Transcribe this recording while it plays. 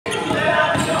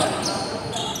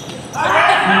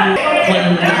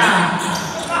Number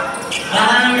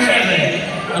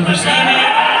 7. Number 7.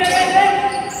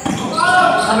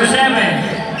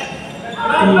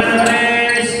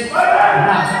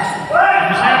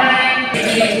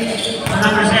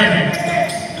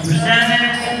 Number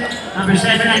 7. Number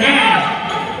 7 again.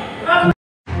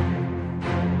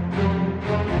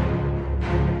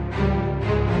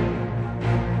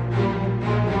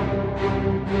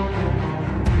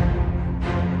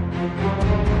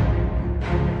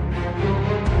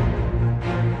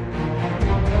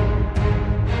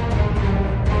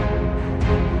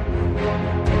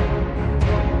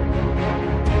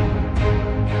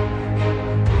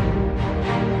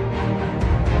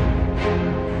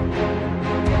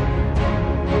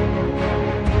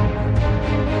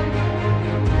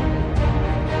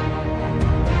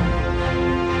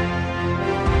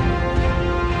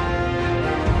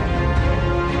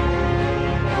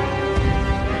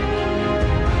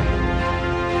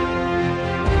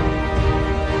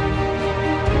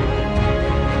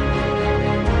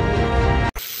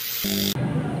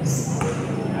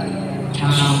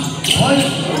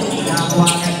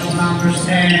 Number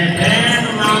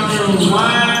 7, number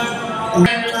 1,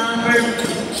 number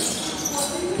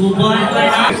 2 points by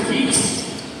number 6.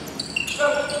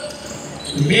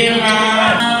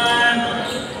 Hirap.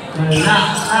 Wala.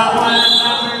 Awan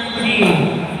number 3.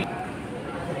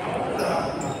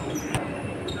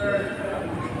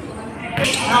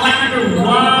 Awan number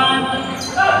 1.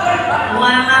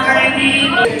 Awan number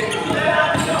 18.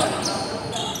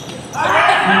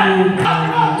 Number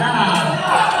 15.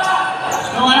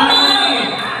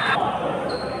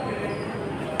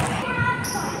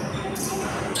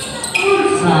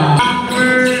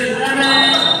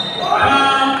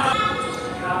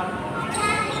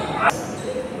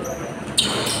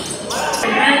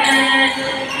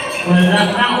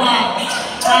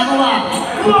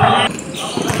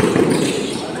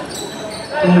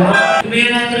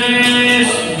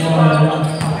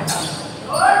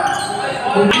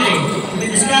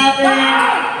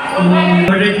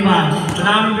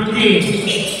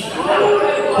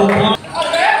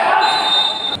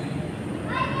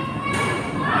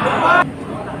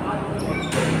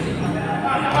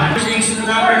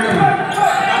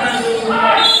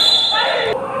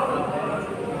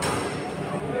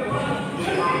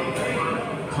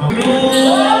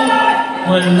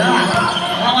 Wala.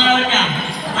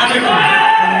 Number 2.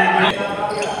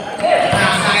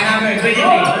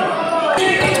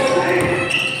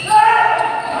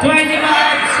 Number 23.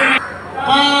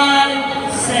 5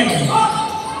 seconds.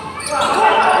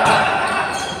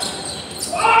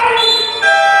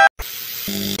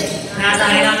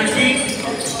 Number 6.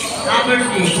 Number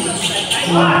 6.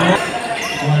 Wala.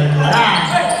 Number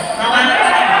 9.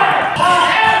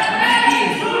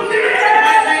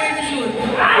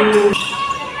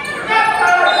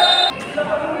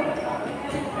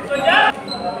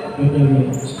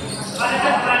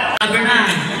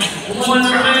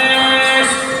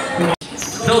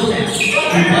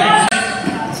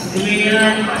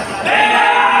 Pigilan.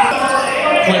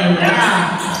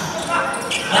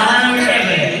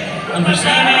 Number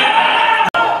 7.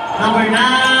 Number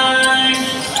 9.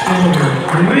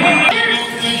 Number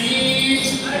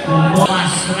 66.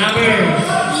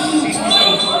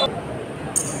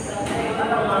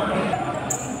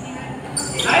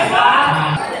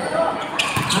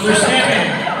 Number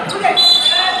 7.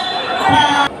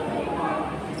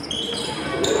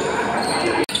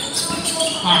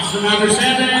 Number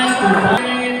 7.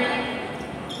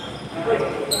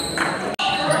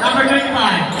 Number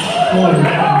 25.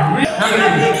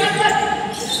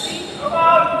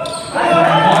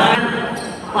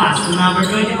 Pass to number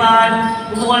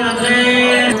 25. Kumuha ng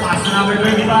 3. Pass to number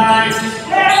 25.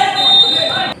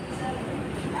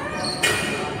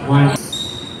 1.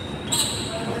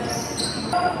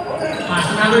 Pass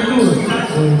to number 2.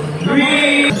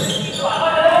 3.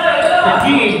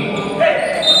 15.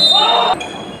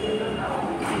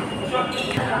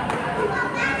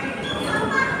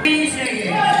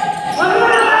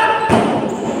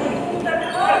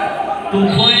 Two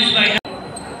points by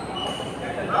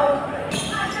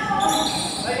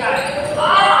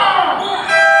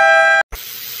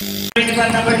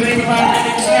number 25.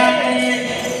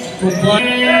 2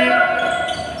 points.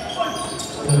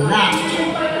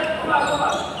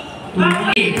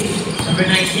 Number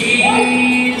 19.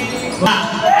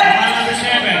 Number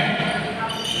 7.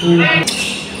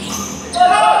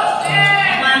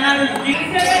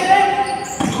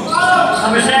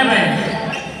 Number 7.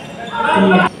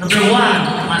 Number 1.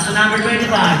 Pass to number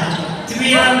 25.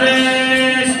 Pigilan.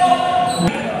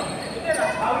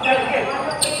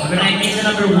 Number 19 to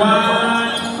number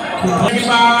 1.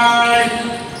 25.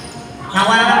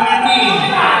 Nawala lang yung team.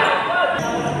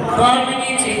 12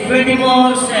 minutes and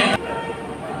 24 seconds.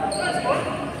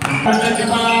 Number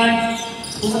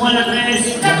 35, kumuha na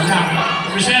 3.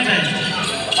 Number 7.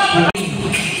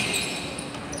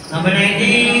 Number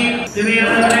 19,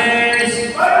 tumira na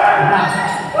 3.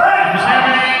 Number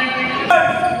 7.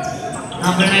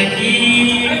 Number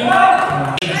 19.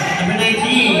 Number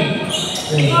 19.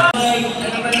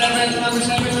 Number 11 to number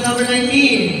 7 to number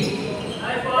 19.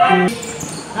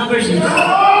 Number 6.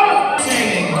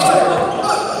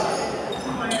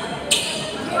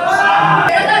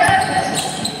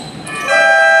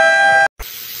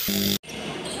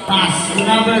 Pass to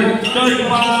number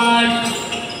 35.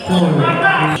 4.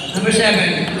 Number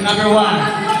 7 to number 1.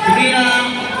 Pigilan.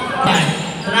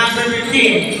 5 to number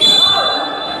 15.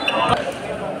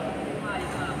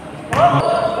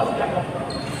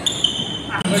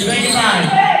 Number 25.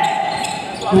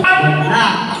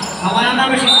 Kawalan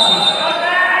number 60.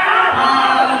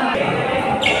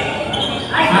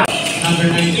 Number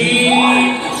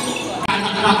 19.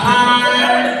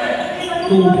 Nakalakan.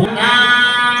 2.9.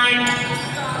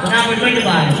 Number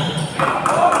 25.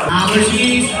 Number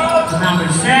 6 to number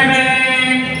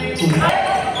 7.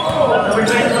 Number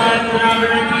 25 to number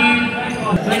 19.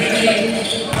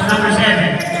 28 to number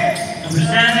 7. Number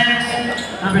 7.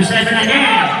 Number 7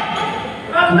 again.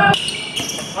 Number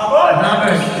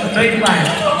 25.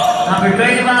 Number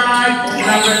 25.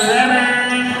 Number 11.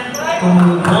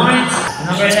 2 points.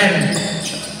 Number 11.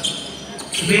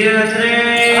 Superior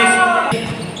 3.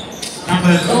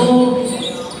 Number 2.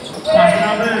 Pass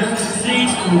number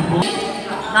 6. 2 points.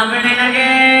 Number 9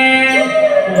 again.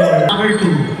 4. Number 2.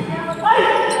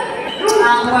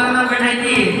 Number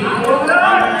 19.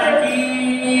 Number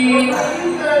 19.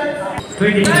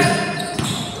 23.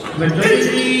 Number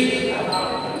 23.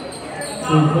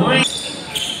 2 points.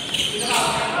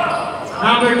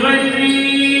 Number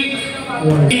 23.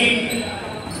 40.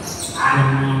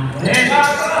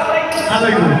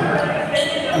 Number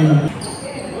 2.